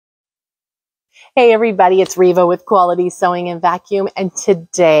Hey everybody, it's Reva with Quality Sewing and Vacuum, and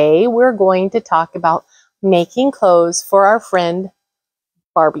today we're going to talk about making clothes for our friend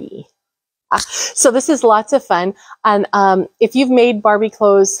Barbie. So this is lots of fun, and if you've made Barbie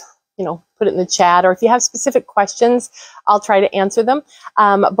clothes, put it in the chat, or if you have specific questions, I'll try to answer them.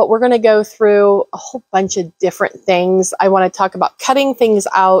 But we're going to go through a whole bunch of different things. I want to talk about cutting things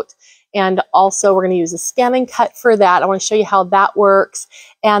out, and also we're going to use a scan and cut for that. I want to show you how that works.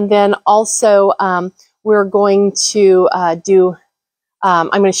 And then also we're going to I'm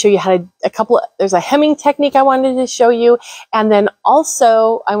going to show you how to, there's a hemming technique I wanted to show you. And then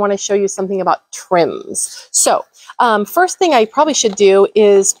also I want to show you something about trims. So first thing I probably should do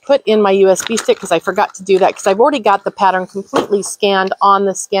is put in my USB stick, because I forgot to do that, because I've already got the pattern completely scanned on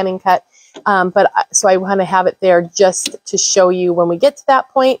the scan and cut. So I want to have it there just to show you when we get to that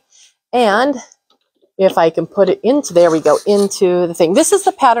point. And if I can put it into, there we go, into the thing. This is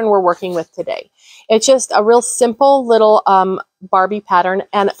the pattern we're working with today. It's just a real simple little Barbie pattern,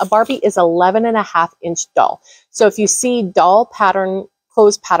 and a Barbie is 11.5-inch doll. So if you see doll pattern,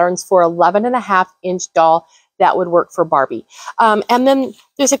 clothes patterns for 11.5-inch doll, that would work for Barbie. And then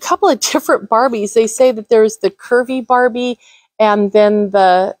there's a couple of different Barbies. They say that there's the curvy Barbie and then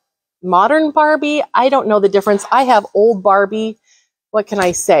the modern Barbie. I don't know the difference. I have old Barbie. What can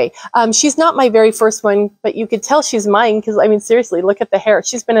I say? She's not my very first one, but you could tell she's mine because, I mean, seriously, look at the hair.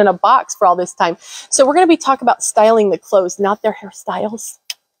 She's been in a box for all this time. So we're going to be talking about styling the clothes, not their hairstyles.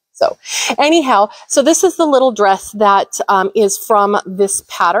 So anyhow, so this is the little dress that is from this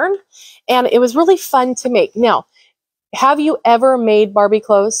pattern, and it was really fun to make. Now, have you ever made Barbie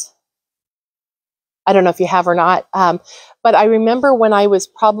clothes? I don't know if you have or not, but I remember when I was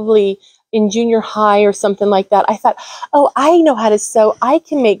probably in junior high or something like that, I thought, oh, I know how to sew. I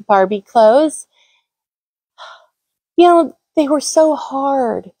can make Barbie clothes. They were so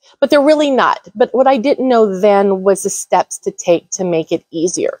hard, but they're really not. But what I didn't know then was the steps to take to make it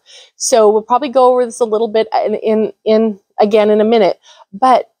easier. So we'll probably go over this a little bit again in a minute.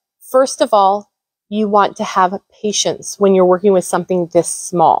 But first of all, you want to have patience when you're working with something this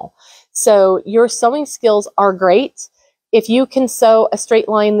small. So your sewing skills are great. If you can sew a straight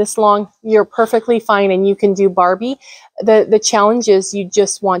line this long, you're perfectly fine and you can do Barbie. The challenge is you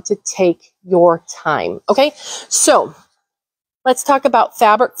just want to take your time. Okay, so let's talk about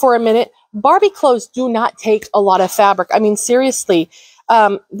fabric for a minute. Barbie clothes do not take a lot of fabric. I mean, seriously,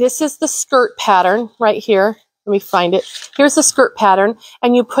 this is the skirt pattern right here. Let me find it. Here's the skirt pattern,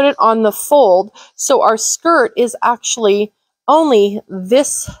 and you put it on the fold. So our skirt is actually only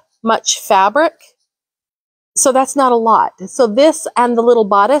this much fabric. So that's not a lot. So this and the little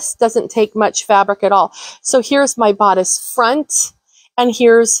bodice doesn't take much fabric at all. So here's my bodice front, and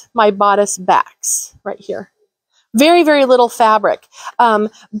here's my bodice backs right here. Very, very little fabric.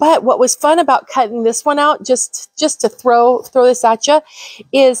 But what was fun about cutting this one out, just to throw this at you,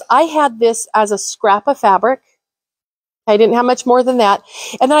 is I had this as a scrap of fabric. I didn't have much more than that.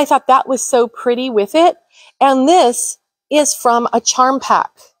 And then I thought that was so pretty with it. And this is from a charm pack.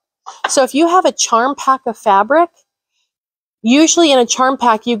 So if you have a charm pack of fabric, usually in a charm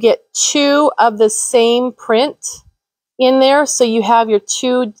pack you get 2 of the same print in there. So you have your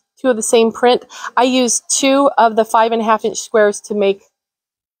two of the same print. I used 2 of the 5.5-inch squares to make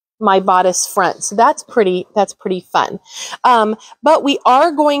my bodice front. So that's pretty fun. But we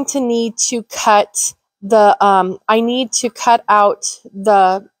are going to need to cut the I need to cut out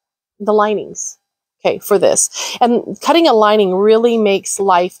the linings. Okay, for this. And cutting a lining really makes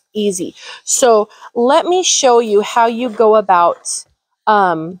life easy. So let me show you how you go about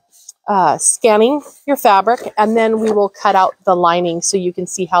scanning your fabric, and then we will cut out the lining so you can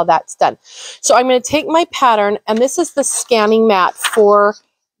see how that's done. So I'm going to take my pattern, and this is the scanning mat for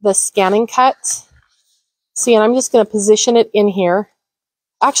the scan and cut. See, and I'm just going to position it in here.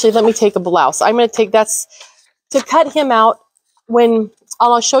 Actually, let me take a blouse. I'm going to take, that's to cut him out. When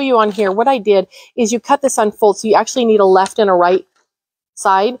I'll show you on here, what I did is you cut this on fold, so you actually need a left and a right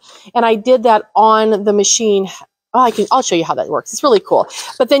side, and I did that on the machine. I'll show you how that works. It's really cool.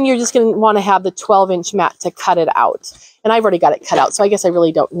 But then you're just going to want to have the 12-inch mat to cut it out, and I've already got it cut out, so I guess I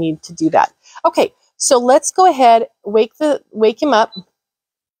really don't need to do that. Okay, so let's go ahead, wake him up.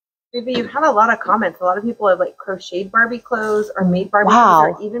 Reva, you've had a lot of comments. A lot of people have crocheted Barbie clothes or made Barbie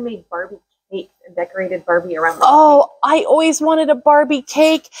clothes, or even made Barbie cake and decorated Barbie around the cake. I always wanted a Barbie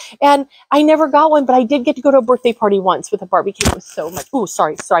cake, and I never got one, but I did get to go to a birthday party once with a Barbie cake. It was so much. Oh,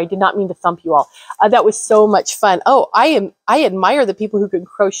 sorry, I did not mean to thump you all. That was so much fun. Oh, I admire the people who can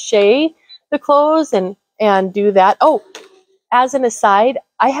crochet the clothes and do that. Oh, as an aside,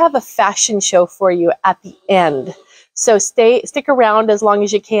 I have a fashion show for you at the end. So stick around as long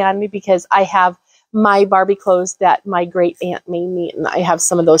as you can, because I have my Barbie clothes that my great aunt made me, and I have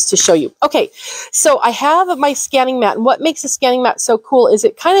some of those to show you. Okay, so I have my scanning mat, and what makes a scanning mat so cool is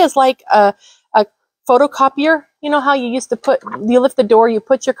it kind of is like a photocopier. You know how you used to you lift the door, you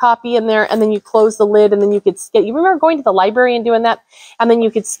put your copy in there, and then you close the lid, and then you could scan. You remember going to the library and doing that? And then you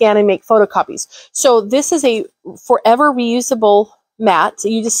could scan and make photocopies. So this is a forever reusable mat. So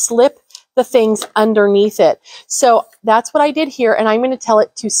you just slip the things underneath it. So that's what I did here, and I'm going to tell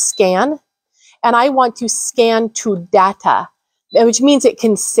it to scan, and I want to scan to data, which means it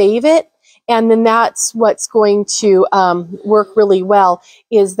can save it. And then that's what's going to work really well,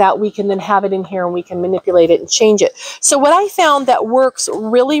 is that we can then have it in here and we can manipulate it and change it. So what I found that works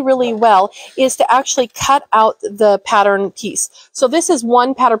really, really well is to actually cut out the pattern piece. So this is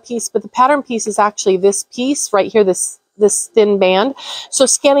one pattern piece, but the pattern piece is actually this piece right here, this thin band. So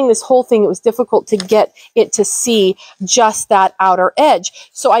scanning this whole thing, it was difficult to get it to see just that outer edge.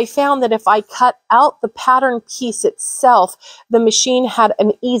 So I found that if I cut out the pattern piece itself, the machine had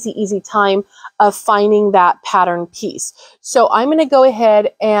an easy time of finding that pattern piece. So I'm going to go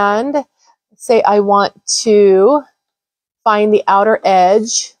ahead and say I want to find the outer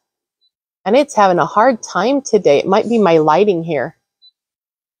edge, and it's having a hard time today. It might be my lighting here.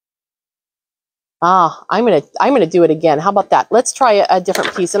 I'm gonna do it again. How about that? Let's try a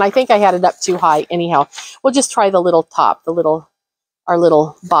different piece. And I think I had it up too high anyhow. We'll just try the little top, our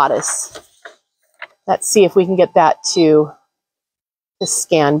little bodice. Let's see if we can get that to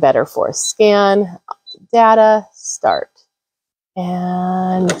scan better for us. Scan, data, start,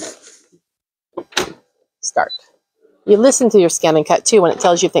 and start. You listen to your scan and cut too when it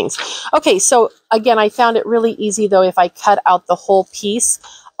tells you things. Okay, so again, I found it really easy though if I cut out the whole piece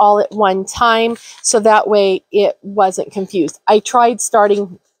all at one time, so that way it wasn't confused. I tried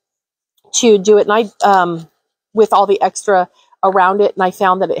starting to do it, and I with all the extra around it, and I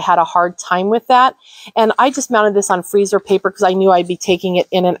found that it had a hard time with that. And I just mounted this on freezer paper because I knew I'd be taking it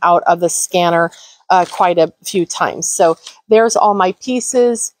in and out of the scanner quite a few times. So there's all my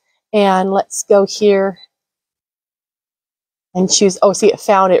pieces, and let's go here and choose. Oh, see, it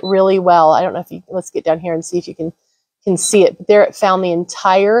found it really well. I don't know if you, let's get down here and see if you can see it. But there it found the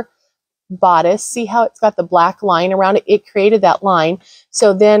entire bodice. See how it's got the black line around it? It created that line.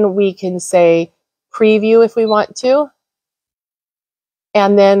 So then we can say preview if we want to.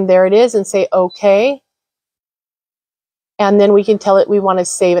 And then there it is, and say okay. And then we can tell it we want to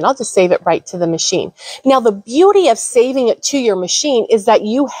save it. I'll just save it right to the machine. Now, the beauty of saving it to your machine is that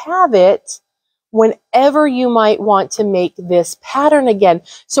you have it whenever you might want to make this pattern again.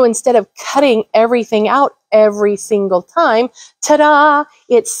 So instead of cutting everything out every single time, ta-da,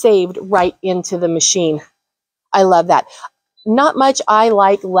 it's saved right into the machine. I love that. Not much I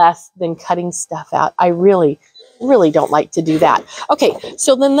like less than cutting stuff out. I really don't like to do that. Okay,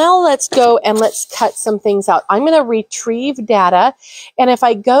 so then now let's go and let's cut some things out. I'm going to retrieve data, and if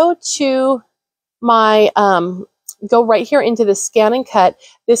I go to my go right here into the scan and cut,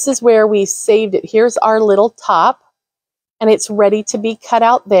 this is where we saved it. Here's our little top, and it's ready to be cut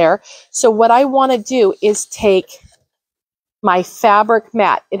out there. So what I want to do is take my fabric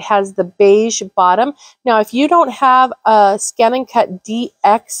mat. It has the beige bottom. Now, if you don't have a Scan and Cut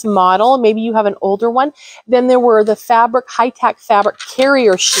DX model, maybe you have an older one, then there were the fabric, high-tack fabric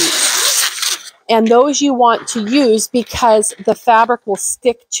carrier sheets. And those you want to use because the fabric will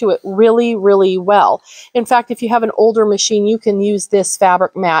stick to it really, really well. In fact, if you have an older machine, you can use this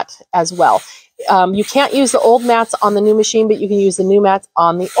fabric mat as well. You can't use the old mats on the new machine, but you can use the new mats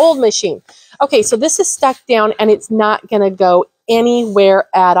on the old machine. Okay, so this is stuck down and it's not going to go anywhere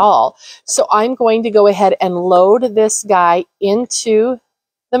at all. So I'm going to go ahead and load this guy into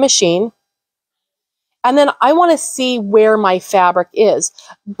the machine. And then I want to see where my fabric is.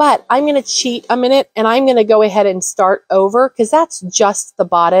 But I'm going to cheat a minute and I'm going to go ahead and start over because that's just the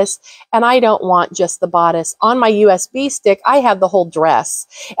bodice. And I don't want just the bodice. On my USB stick, I have the whole dress.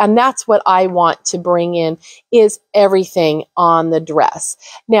 And that's what I want to bring in is everything on the dress.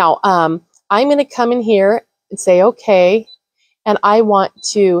 Now, I'm going to come in here and say, okay. And I want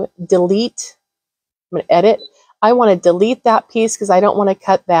to delete. I'm going to edit. I want to delete that piece because I don't want to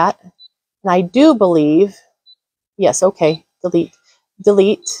cut that. And I do believe, yes, okay,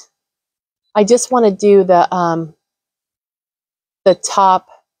 delete. I just want to do the top,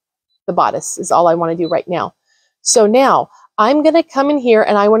 the bodice is all I want to do right now. So now I'm going to come in here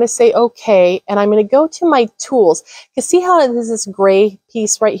and I want to say okay, and I'm going to go to my tools. Because see how there's this gray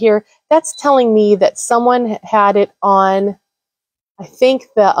piece right here? That's telling me that someone had it on, I think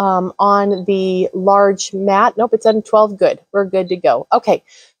the on the large mat, nope, it's on 12. Good. We're good to go. Okay,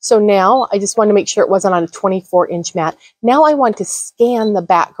 so now I just wanted to make sure it wasn't on a 24-inch mat. Now I want to scan the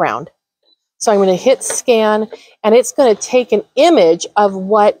background. So I'm going to hit scan, and it's going to take an image of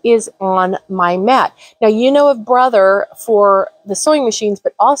what is on my mat. Now, you know of Brother for the sewing machines,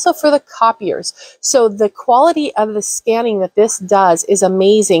 but also for the copiers. So the quality of the scanning that this does is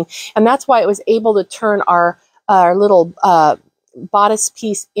amazing, and that's why it was able to turn our little bodice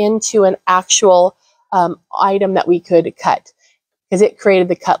piece into an actual item that we could cut, because it created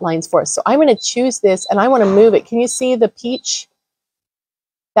the cut lines for us. So I'm going to choose this, and I want to move it. Can you see the peach?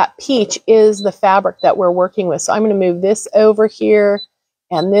 That peach is the fabric that we're working with. So I'm going to move this over here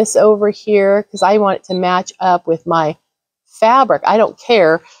and this over here because I want it to match up with my fabric. I don't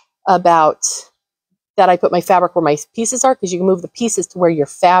care about that I put my fabric where my pieces are, because you can move the pieces to where your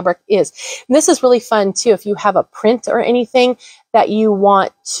fabric is. And this is really fun too. If you have a print or anything that you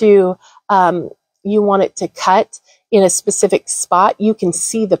want it to cut in a specific spot, you can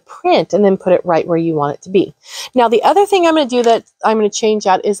see the print and then put it right where you want it to be. Now, the other thing I'm going to do that I'm going to change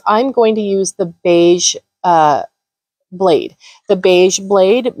out is I'm going to use the beige blade. The beige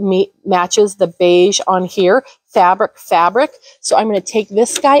blade matches the beige on here, fabric. So I'm going to take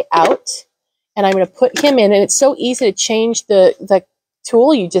this guy out and I'm going to put him in, and it's so easy to change the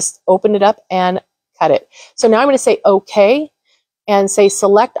tool. You just open it up and cut it. So now I'm going to say OK and say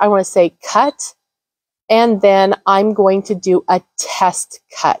select. I want to say cut. And then I'm going to do a test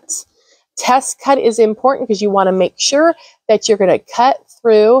cut. Test cut is important because you want to make sure that you're going to cut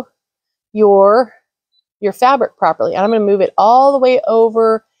through your fabric properly. And I'm going to move it all the way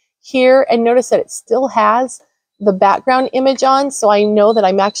over here. And notice that it still has the background image on, so I know that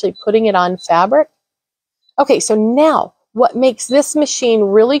I'm actually putting it on fabric. Okay, so now what makes this machine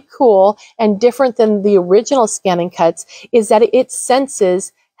really cool and different than the original scan and cuts is that it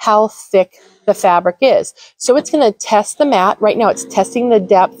senses how thick the fabric is. So it's going to test the mat. Right now it's testing the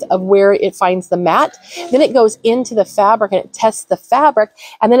depth of where it finds the mat. Then it goes into the fabric and it tests the fabric,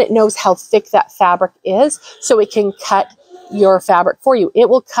 and then it knows how thick that fabric is, so it can cut your fabric for you. It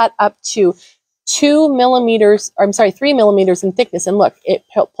will cut up to 3 millimeters in thickness. And look, it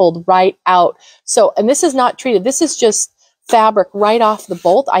pulled right out. So, and this is not treated. This is just fabric right off the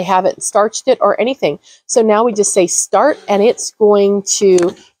bolt. I haven't starched it or anything. So now we just say start, and it's going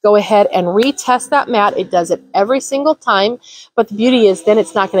to go ahead and retest that mat. It does it every single time, but the beauty is then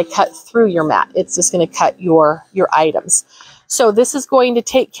it's not going to cut through your mat. It's just going to cut your items. So this is going to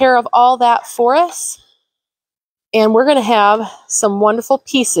take care of all that for us, and we're going to have some wonderful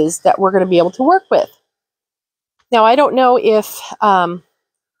pieces that we're going to be able to work with. Now, I don't know if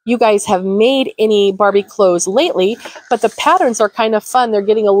you guys have made any Barbie clothes lately, but the patterns are kind of fun. They're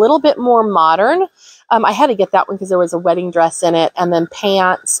getting a little bit more modern. I had to get that one because there was a wedding dress in it, and then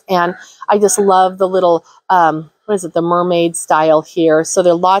pants, and I just love the little, the mermaid style here. So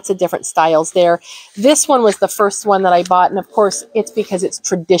there are lots of different styles there. This one was the first one that I bought, and of course it's because it's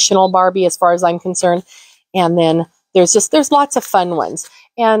traditional Barbie as far as I'm concerned. And then there's lots of fun ones,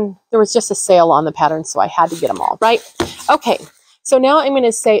 and there was just a sale on the pattern, so I had to get them all, right? Okay. So now I'm going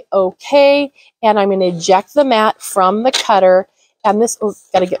to say OK, and I'm going to eject the mat from the cutter. And this,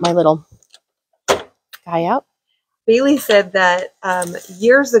 got to get my little guy out. Bailey said that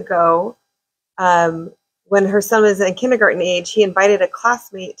years ago, when her son was in kindergarten age, he invited a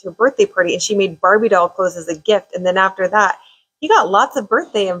classmate to a birthday party, and she made Barbie doll clothes as a gift. And then after that, he got lots of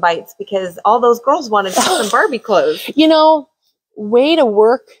birthday invites because all those girls wanted some Barbie clothes. You know, way to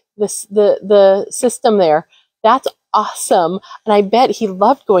work the system there. That's awesome. And I bet he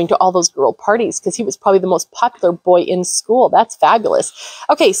loved going to all those girl parties because he was probably the most popular boy in school. That's fabulous.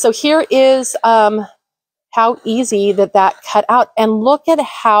 Okay, so here is how easy that cut out. And look at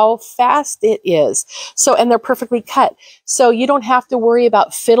how fast it is. So, and they're perfectly cut. So you don't have to worry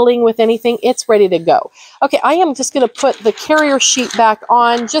about fiddling with anything. It's ready to go. Okay, I am just going to put the carrier sheet back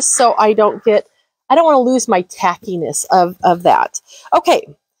on just so I don't want to lose my tackiness of that. Okay,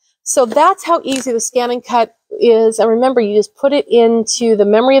 so that's how easy the scan and cut is. And remember, you just put it into the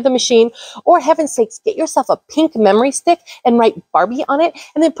memory of the machine, or heaven's sakes, get yourself a pink memory stick and write Barbie on it,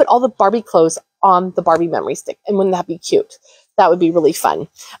 and then put all the Barbie clothes on the Barbie memory stick. And wouldn't that be cute? That would be really fun.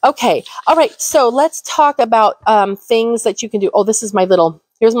 Okay. All right. So let's talk about things that you can do. Oh, here's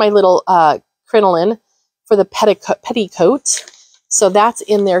my little crinoline for the petticoat. So that's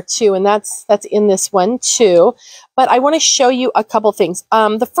in there too. And that's in this one too. But I want to show you a couple things.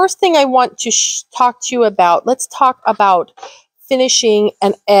 The first thing I want to talk to you about, let's talk about finishing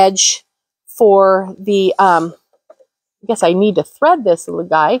an edge for the I guess I need to thread this little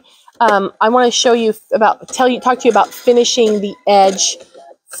guy. I want to show you about, talk to you about finishing the edge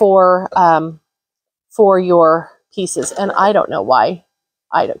for your pieces. And I don't know why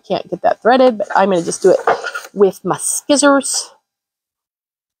can't get that threaded, but I'm going to just do it with my scissors.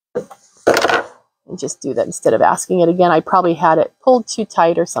 And just do that instead of asking it again. I probably had it pulled too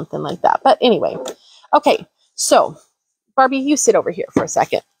tight or something like that. But anyway, okay, so Barbie, you sit over here for a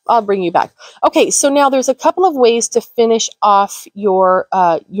second. I'll bring you back. Okay, so now there's a couple of ways to finish off your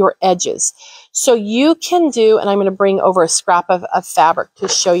edges. So you can do, and I'm going to bring over a scrap of fabric to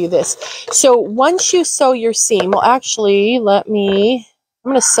show you this. So once you sew your seam, well, actually, I'm going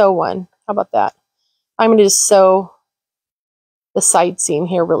to sew one. How about that? I'm going to just sew the side seam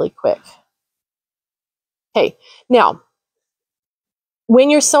here really quick. Okay, now, when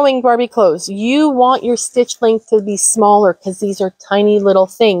you're sewing Barbie clothes, you want your stitch length to be smaller because these are tiny little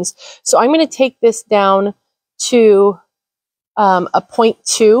things. So I'm going to take this down to a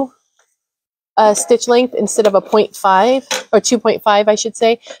 0.2 stitch length instead of a 0.5 or 2.5, I should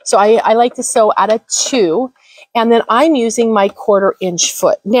say. So I like to sew at a 2, and then I'm using my 1/4 inch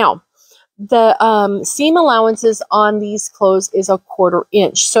foot. Now, the seam allowances on these clothes is a 1/4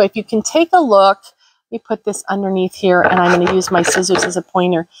 inch. So if you can take a look, let me put this underneath here, and I'm going to use my scissors as a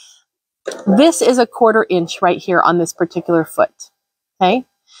pointer. This is a 1/4 inch right here on this particular foot. Okay,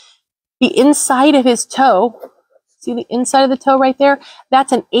 the inside of his toe, see the inside of the toe right there?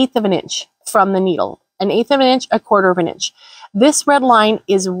 That's 1/8 of an inch from the needle. 1/8 of an inch, 1/4 of an inch. This red line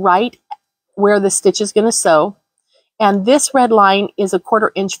is right where the stitch is going to sew. And this red line is a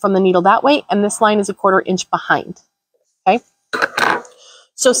 1/4 inch from the needle that way, and this line is a 1/4 inch behind. Okay?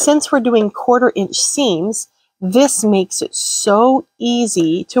 So since we're doing 1/4 inch seams, this makes it so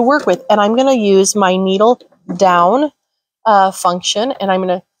easy to work with. And I'm going to use my needle down function, and I'm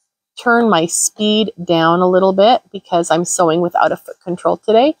going to turn my speed down a little bit because I'm sewing without a foot control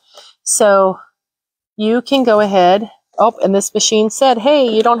today. So you can go ahead. Oh, and this machine said, hey,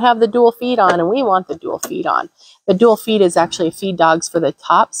 you don't have the dual feed on, and we want the dual feed on. The dual feed is actually feed dogs for the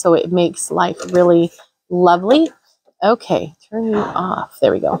top, so it makes life really lovely. Okay, turn you off.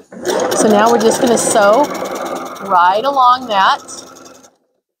 There we go. So now we're just going to sew right along that.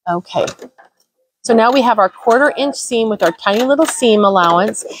 Okay. So now we have our 1/4 inch seam with our tiny little seam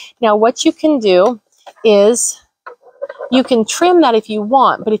allowance. Now what you can do is you can trim that if you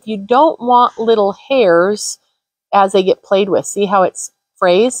want, but if you don't want little hairs as they get played with, see how it's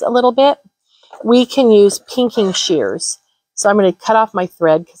frayed a little bit? We can use pinking shears. So I'm going to cut off my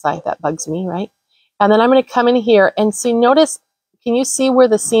thread because that bugs me, right? And then I'm going to come in here and see, notice, can you see where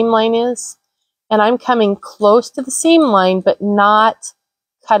the seam line is? And I'm coming close to the seam line, but not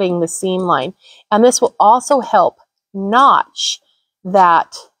cutting the seam line. And this will also help notch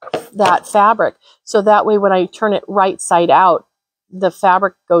that fabric. So that way when I turn it right side out, the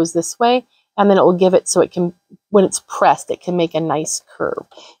fabric goes this way, and then it will give it so it can, when it's pressed, it can make a nice curve.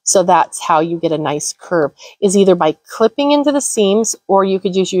 So that's how you get a nice curve, is either by clipping into the seams, or you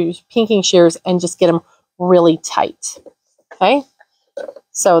could use pinking shears and just get them really tight. Okay,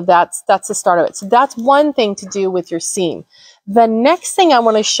 so that's the start of it. So that's one thing to do with your seam. The next thing I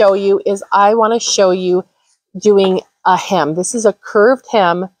want to show you is I want to show you doing a hem. This is a curved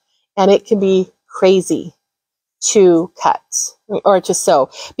hem, and it can be crazy to cut or to sew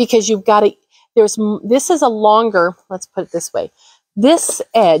because you've got to, this is a longer, let's put it this way. This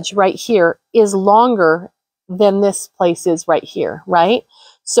edge right here is longer than this place is right here, right?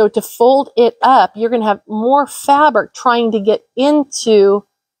 So to fold it up, you're going to have more fabric trying to get into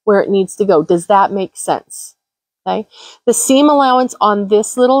where it needs to go. Does that make sense? Okay. The seam allowance on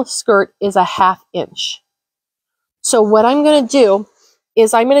this little skirt is a 1/2 inch. So what I'm going to do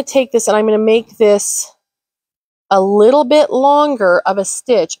is I'm going to take this and I'm going to make this a little bit longer of a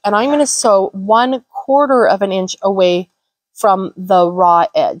stitch, and I'm going to sew 1/4 of an inch away from the raw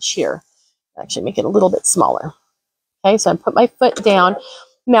edge here. Actually make it a little bit smaller. Okay, so I put my foot down.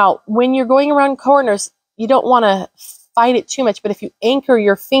 Now, when you're going around corners, you don't want to fight it too much, but if you anchor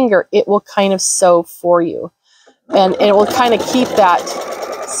your finger, it will kind of sew for you. And it will kind of keep that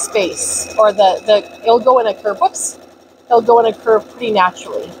space, or it'll go in a curve. Whoops, it'll go in a curve pretty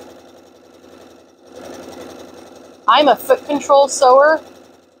naturally. I'm a foot control sewer,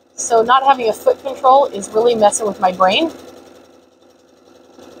 so not having a foot control is really messing with my brain.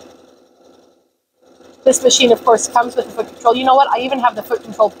 This machine, of course, comes with a foot control. You know what? I even have the foot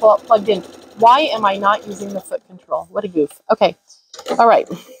control plugged in. Why am I not using the foot control? What a goof. Okay. All right.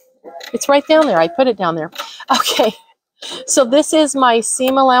 It's right down there. I put it down there. Okay. So this is my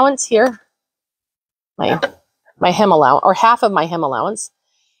seam allowance here. My hem allowance, or 1/2 of my hem allowance.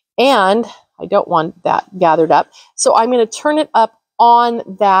 And I don't want that gathered up. So I'm going to turn it up on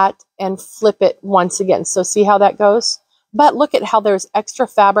that and flip it once again. So see how that goes? But look at how there's extra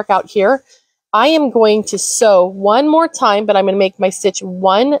fabric out here. I am going to sew one more time, but I'm going to make my stitch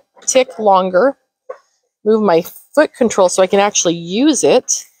one tick longer. Move my foot control so I can actually use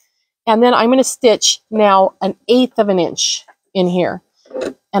it. And then I'm going to stitch now 1/8 of an inch in here.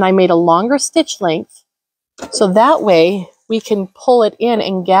 And I made a longer stitch length. So that way we can pull it in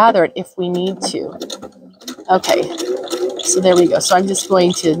and gather it if we need to. Okay, so there we go. So I'm just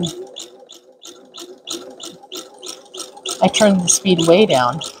going to, I turned the speed way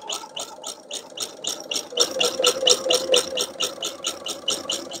down.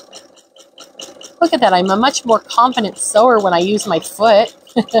 Look at that, I'm a much more confident sewer when I use my foot.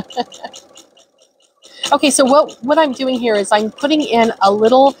 Okay, so what I'm doing here is I'm putting in a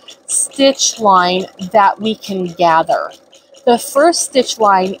little stitch line that we can gather. The first stitch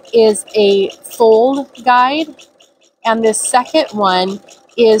line is a fold guide, and the second one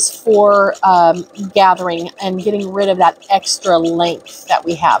is for gathering and getting rid of that extra length that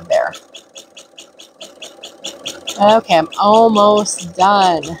we have there. Okay, I'm almost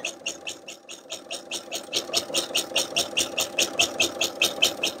done.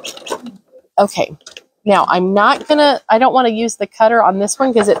 Okay, now I don't want to use the cutter on this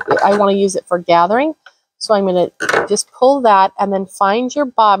one because I want to use it for gathering. So I'm going to just pull that and then find your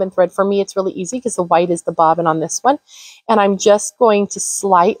bobbin thread. For me, it's really easy because the white is the bobbin on this one. And I'm just going to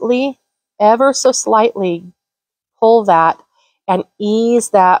slightly, ever so slightly, pull that and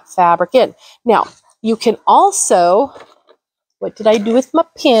ease that fabric in. Now, you can also, what did I do with my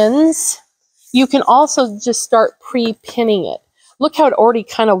pins? You can also just start pre-pinning it. Look how it already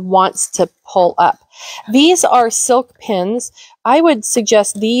kind of wants to pull up. These are silk pins. I would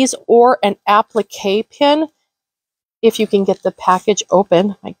suggest these or an applique pin if you can get the package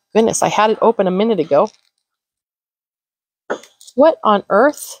open. My goodness, I had it open a minute ago. What on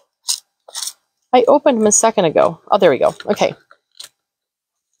earth? I opened them a second ago. Oh, there we go. Okay.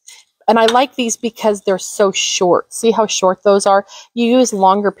 And I like these because they're so short. See how short those are? You use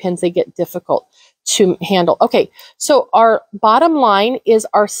longer pins, they get difficult to handle. Okay, so our bottom line is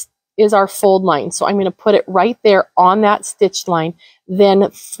our fold line. So I'm going to put it right there on that stitch line,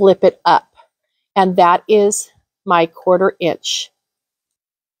 then flip it up. And that is my 1/4 inch.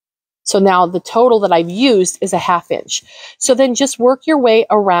 So now the total that I've used is 1/2 inch. So then just work your way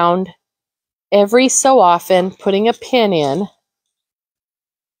around every so often, putting a pin in.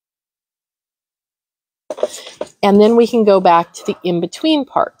 And then we can go back to the in-between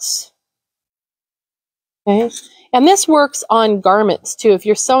parts. Okay, and this works on garments too. If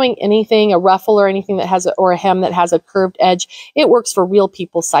you're sewing anything, a ruffle or anything that has or a hem that has a curved edge, it works for real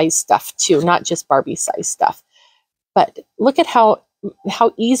people size stuff too, not just Barbie size stuff. But look at how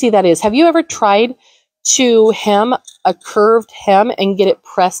easy that is. Have you ever tried to hem a curved hem and get it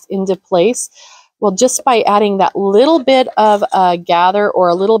pressed into place? Well, just by adding that little bit of a gather or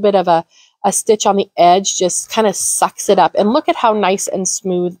a little bit of a stitch on the edge just kind of sucks it up. And look at how nice and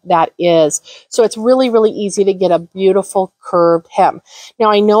smooth that is. So it's really, really easy to get a beautiful curved hem. Now,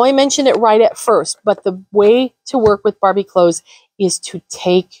 I know I mentioned it right at first, but the way to work with Barbie clothes is to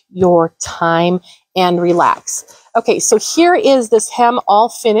take your time and relax. Okay, so here is this hem all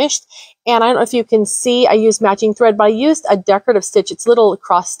finished. And I don't know if you can see, I used matching thread, but I used a decorative stitch. It's little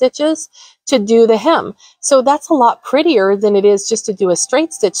cross stitches to do the hem. So that's a lot prettier than it is just to do a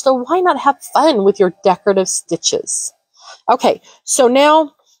straight stitch. So why not have fun with your decorative stitches? Okay, so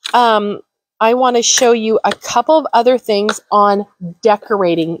now I want to show you a couple of other things on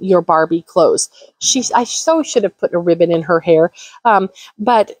decorating your Barbie clothes. I so should have put a ribbon in her hair.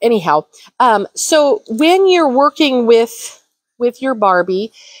 But anyhow, so when you're working with your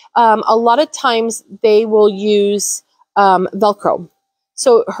Barbie, a lot of times they will use Velcro.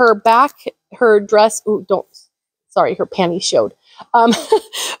 So her dress, her panties showed.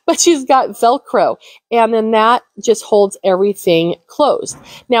 But she's got Velcro, and then that just holds everything closed.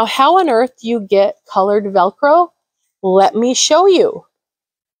 Now, how on earth do you get colored Velcro? Let me show you.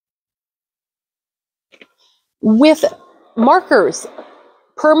 With markers.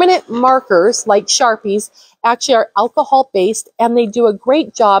 Permanent markers like Sharpies actually are alcohol based, and they do a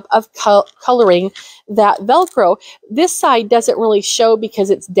great job of coloring that Velcro. This side doesn't really show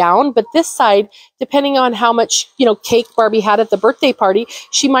because it's down, but this side, depending on how much cake Barbie had at the birthday party,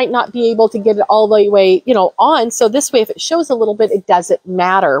 she might not be able to get it all the way on. So this way, if it shows a little bit, it doesn't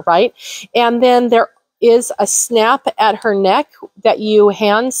matter, right? And then there is a snap at her neck that you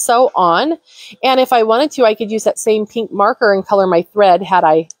hand sew on. And if I wanted to, I could use that same pink marker and color my thread had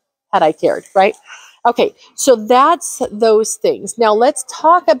I cared, right? Okay, so that's those things. Now let's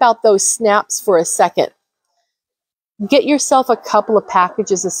talk about those snaps for a second. Get yourself a couple of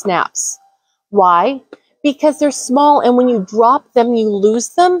packages of snaps. Why? Because they're small, and when you drop them, you lose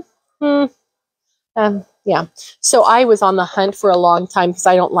them. Yeah. So I was on the hunt for a long time because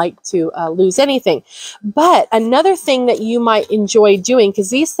I don't like to lose anything. But another thing that you might enjoy doing,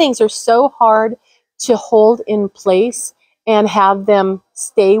 because these things are so hard to hold in place and have them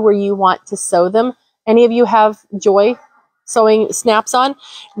stay where you want to sew them. Any of you have joy sewing snaps on?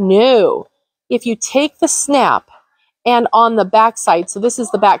 No. If you take the snap and on the back side, so this is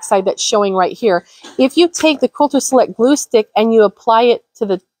the back side that's showing right here. If you take the Quilter Select glue stick and you apply it to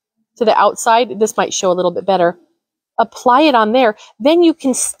the outside, this might show a little bit better. Apply it on there, then you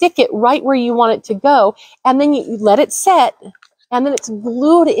can stick it right where you want it to go, and then you let it set, and then it's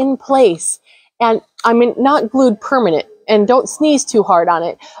glued in place. And I mean, not glued permanent, and don't sneeze too hard on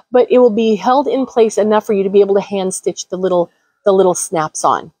it, but it will be held in place enough for you to be able to hand stitch the little snaps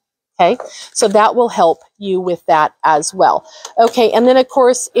on. Okay, so that will help you with that as well. Okay, and then of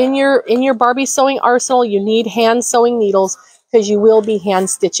course in your Barbie sewing arsenal, you need hand sewing needles because you will be hand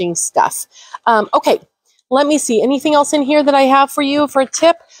stitching stuff. Okay, let me see. Anything else in here that I have for you for a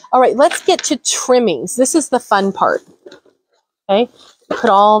tip? All right, let's get to trimmings. This is the fun part. Okay, put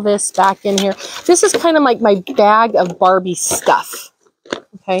all this back in here. This is kind of like my bag of Barbie stuff.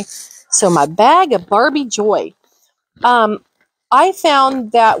 Okay, so my bag of Barbie joy. I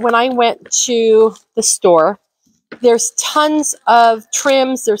found that when I went to the store, there's tons of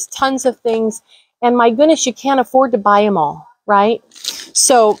trims, there's tons of things, and my goodness, you can't afford to buy them all, right?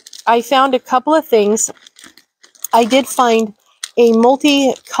 So I found a couple of things. I did find a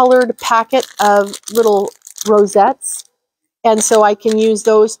multicolored packet of little rosettes, and so I can use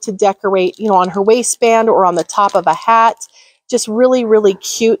those to decorate, you know, on her waistband or on the top of a hat. Just really, really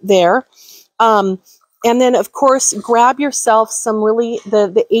cute there. And then, of course, grab yourself some really,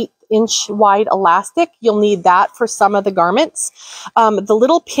 the 8-inch wide elastic. You'll need that for some of the garments. The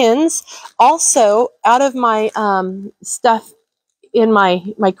little pins. Also, out of my stuff in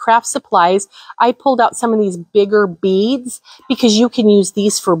my craft supplies, I pulled out some of these bigger beads because you can use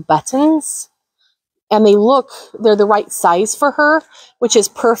these for buttons. And they're the right size for her, which is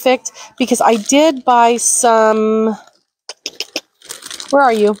perfect because I did buy some, where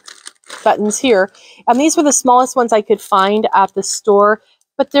are you? Buttons here, and these were the smallest ones I could find at the store,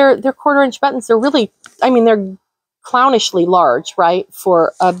 but they're 1/4-inch buttons. They're really, I mean, they're clownishly large, right,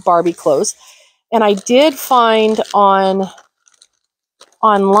 for a Barbie clothes. And I did find online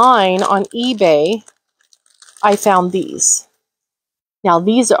on eBay, I found these. Now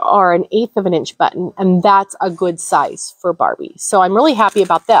these are an 1/8 of an inch button, and that's a good size for Barbie. So I'm really happy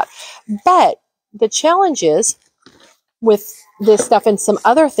about that. But the challenge is with this stuff and some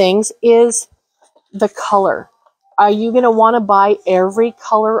other things is the color. Are you going to want to buy every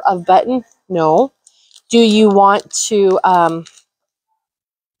color of button? No. Do you want to,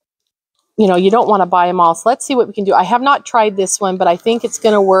 you know, you don't want to buy them all. So let's see what we can do. I have not tried this one, but I think it's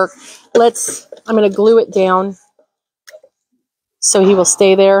going to work. I'm going to glue it down so he will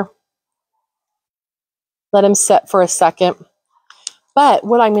stay there. Let him set for a second. But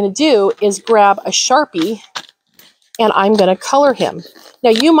what I'm going to do is grab a Sharpie and I'm going to color him. Now,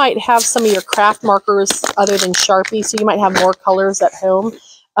 you might have some of your craft markers other than Sharpie, so you might have more colors at home.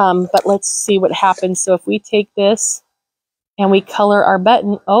 But let's see what happens. So if we take this and we color our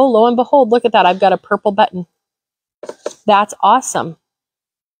button, oh, lo and behold, look at that. I've got a purple button. That's awesome.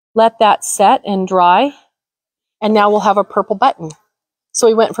 Let that set and dry, and now we'll have a purple button. So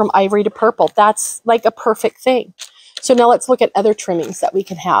we went from ivory to purple. That's like a perfect thing. So now let's look at other trimmings that we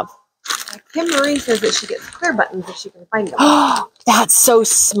can have. Kim Marie says that she gets clear buttons if she can find them. Oh, that's so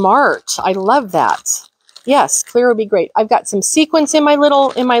smart. I love that. Yes, clear would be great. I've got some sequins in my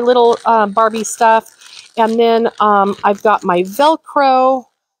little Barbie stuff, and then I've got my Velcro.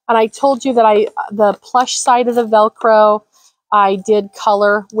 And I told you that the plush side of the Velcro I did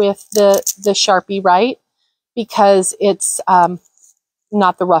color with the Sharpie, right? Because it's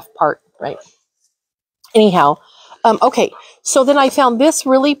not the rough part, right? Anyhow, okay. So then I found this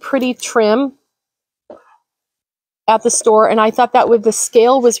really pretty trim at the store, and I thought the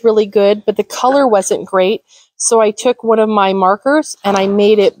scale was really good, but the color wasn't great. So I took one of my markers and I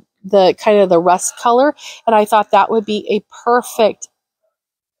made it the kind of the rust color, and I thought that would be a perfect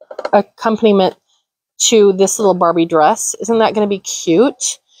accompaniment to this little Barbie dress. Isn't that going to be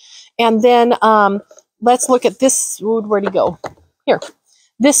cute? And then let's look at this. Where'd he go? Here.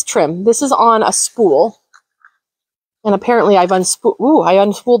 This trim. This is on a spool. And apparently I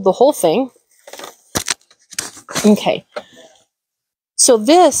unspooled the whole thing. Okay. So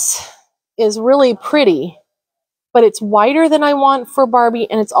this is really pretty, but it's wider than I want for Barbie,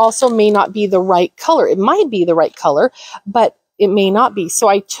 and it's also may not be the right color. It might be the right color, but it may not be. So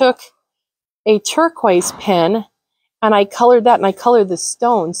I took a turquoise pen and I colored that, and I colored the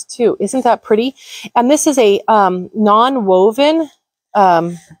stones too. Isn't that pretty? And this is a non-woven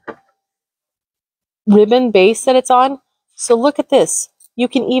ribbon base that it's on. So look at this. You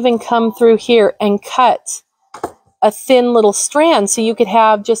can even come through here and cut a thin little strand, so you could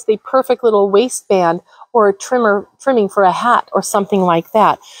have just a perfect little waistband or a trimming for a hat or something like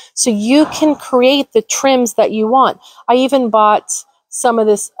that. So you can create the trims that you want. I even bought some of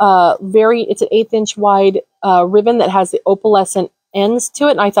this it's an 1/8 inch wide ribbon that has the opalescent ends to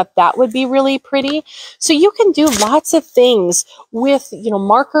it, and I thought that would be really pretty. So you can do lots of things with, you know,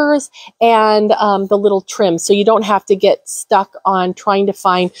 markers and the little trim, so you don't have to get stuck on trying to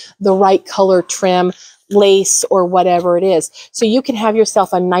find the right color trim, lace, or whatever it is. So you can have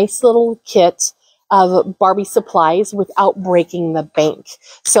yourself a nice little kit of Barbie supplies without breaking the bank.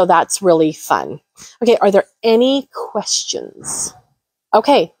 So that's really fun. Okay, are there any questions?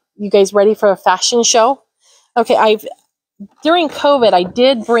 Okay, you guys ready for a fashion show? Okay, during COVID, I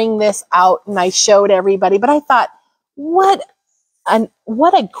did bring this out and I showed everybody, but I thought, what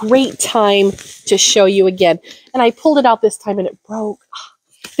a great time to show you again. And I pulled it out this time and it broke.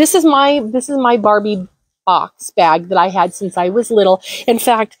 This is my Barbie box bag that I had since I was little. In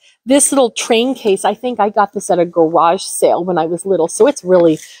fact, this little train case, I think I got this at a garage sale when I was little. So it's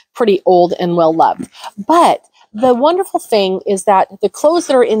really pretty old and well loved. But the wonderful thing is that the clothes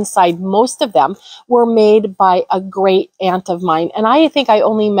that are inside, most of them were made by a great aunt of mine. And I think I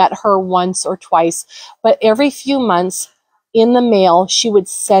only met her once or twice, but every few months in the mail, she would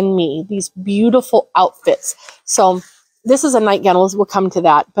send me these beautiful outfits. So this is a nightgown. We'll come to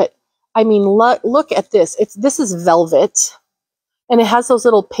that. But I mean, look at this. This is velvet, and it has those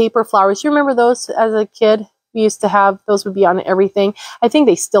little paper flowers. You remember those as a kid? We used to have those, would be on everything. I think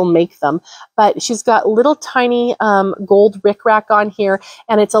they still make them, but she's got little tiny gold rickrack on here,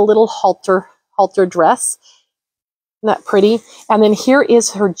 and it's a little halter dress. Isn't that pretty? And then here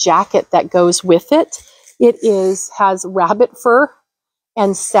is her jacket that goes with it. It has rabbit fur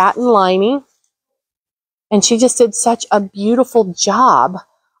and satin lining, and she just did such a beautiful job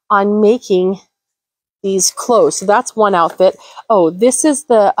on making these clothes. So that's one outfit. Oh, this is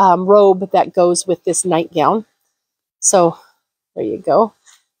the robe that goes with this nightgown. So there you go.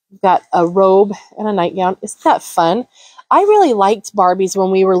 You've got a robe and a nightgown. Isn't that fun? I really liked Barbies when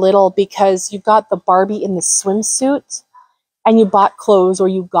we were little because you got the Barbie in the swimsuit and you bought clothes, or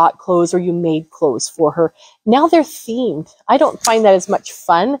you got clothes, or you made clothes for her. Now they're themed. I don't find that as much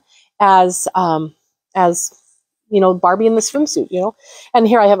fun as you know, Barbie in the swimsuit, you know. And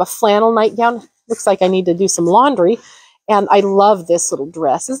here I have a flannel nightgown. Looks like I need to do some laundry. And I love this little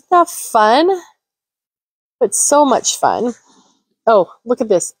dress. Isn't that fun? But so much fun. Oh, look at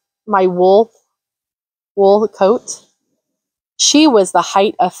this. My wool coat. She was the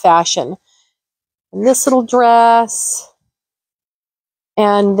height of fashion. And this little dress.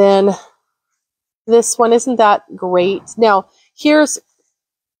 And then this one, isn't that great? Now, here's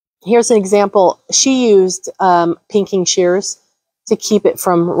an example. She used pinking shears to keep it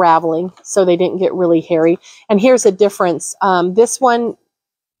from raveling so they didn't get really hairy. And here's a difference. This one,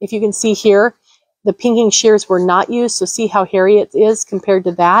 if you can see here, the pinking shears were not used. So see how hairy it is compared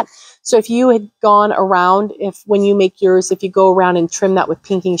to that. So if you had gone around, when you make yours, if you go around and trim that with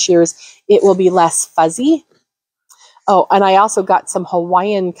pinking shears, it will be less fuzzy. Oh, and I also got some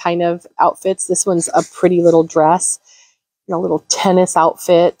Hawaiian kind of outfits. This one's a pretty little dress, a little tennis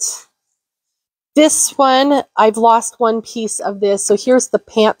outfit. This one, I've lost one piece of this. So here's the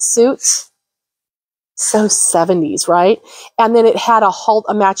pantsuit. So 70s, right? And then it had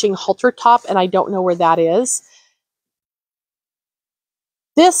a matching halter top, and I don't know where that is.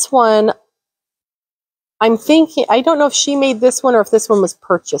 This one, I'm thinking, I don't know if she made this one or if this one was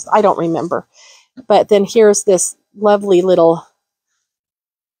purchased. I don't remember. But then here's this lovely little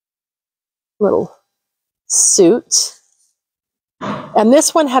suit. And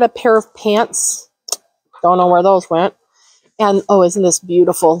this one had a pair of pants. Don't know where those went. And, oh, isn't this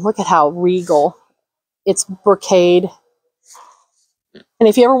beautiful? Look at how regal. It's brocade. And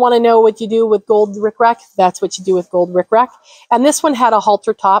if you ever want to know what you do with gold rickrack, that's what you do with gold rickrack. And this one had a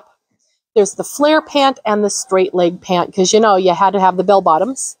halter top. There's the flare pant and the straight leg pant because, you had to have the bell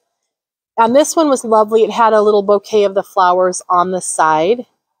bottoms. And this one was lovely. It had a little bouquet of the flowers on the side.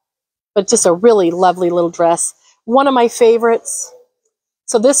 But just a really lovely little dress. One of my favorites.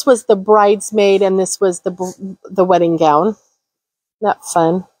 So this was the bridesmaid and this was the wedding gown. Isn't that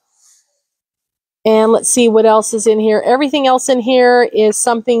fun? And let's see what else is in here. Everything else in here is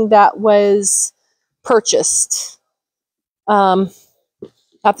something that was purchased at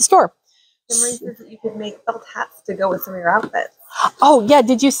the store. Memories is that you could make felt hats to go with some of your outfits. Oh, yeah.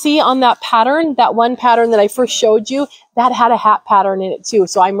 Did you see on that pattern, that one pattern that I first showed you, that had a hat pattern in it too.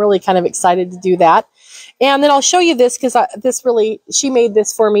 So I'm really kind of excited to do that. And then I'll show you this because she made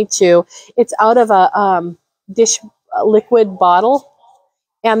this for me too. It's out of a dish liquid bottle.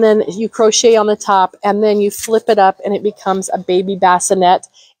 And then you crochet on the top and then you flip it up and it becomes a baby bassinet.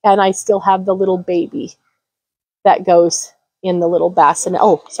 And I still have the little baby that goes in the little bassinet.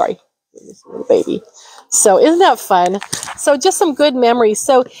 Oh, sorry. Little baby. So isn't that fun? So just some good memories.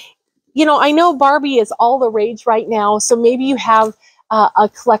 So, you know, I know Barbie is all the rage right now. So maybe you have a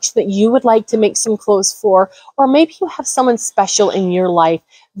collection that you would like to make some clothes for, or maybe you have someone special in your life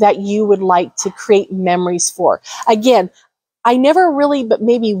that you would like to create memories for. Again, I never really, but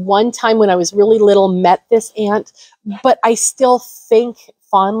maybe one time when I was really little, met this aunt, but I still think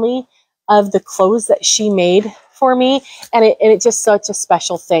fondly of the clothes that she made for me, and it's just such a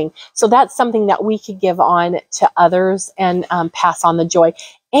special thing. So that's something that we could give on to others and pass on the joy.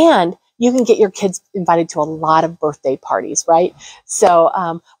 And you can get your kids invited to a lot of birthday parties, right?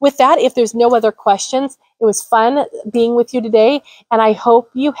 So with that, if there's no other questions, it was fun being with you today, and I hope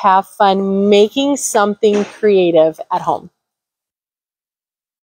you have fun making something creative at home.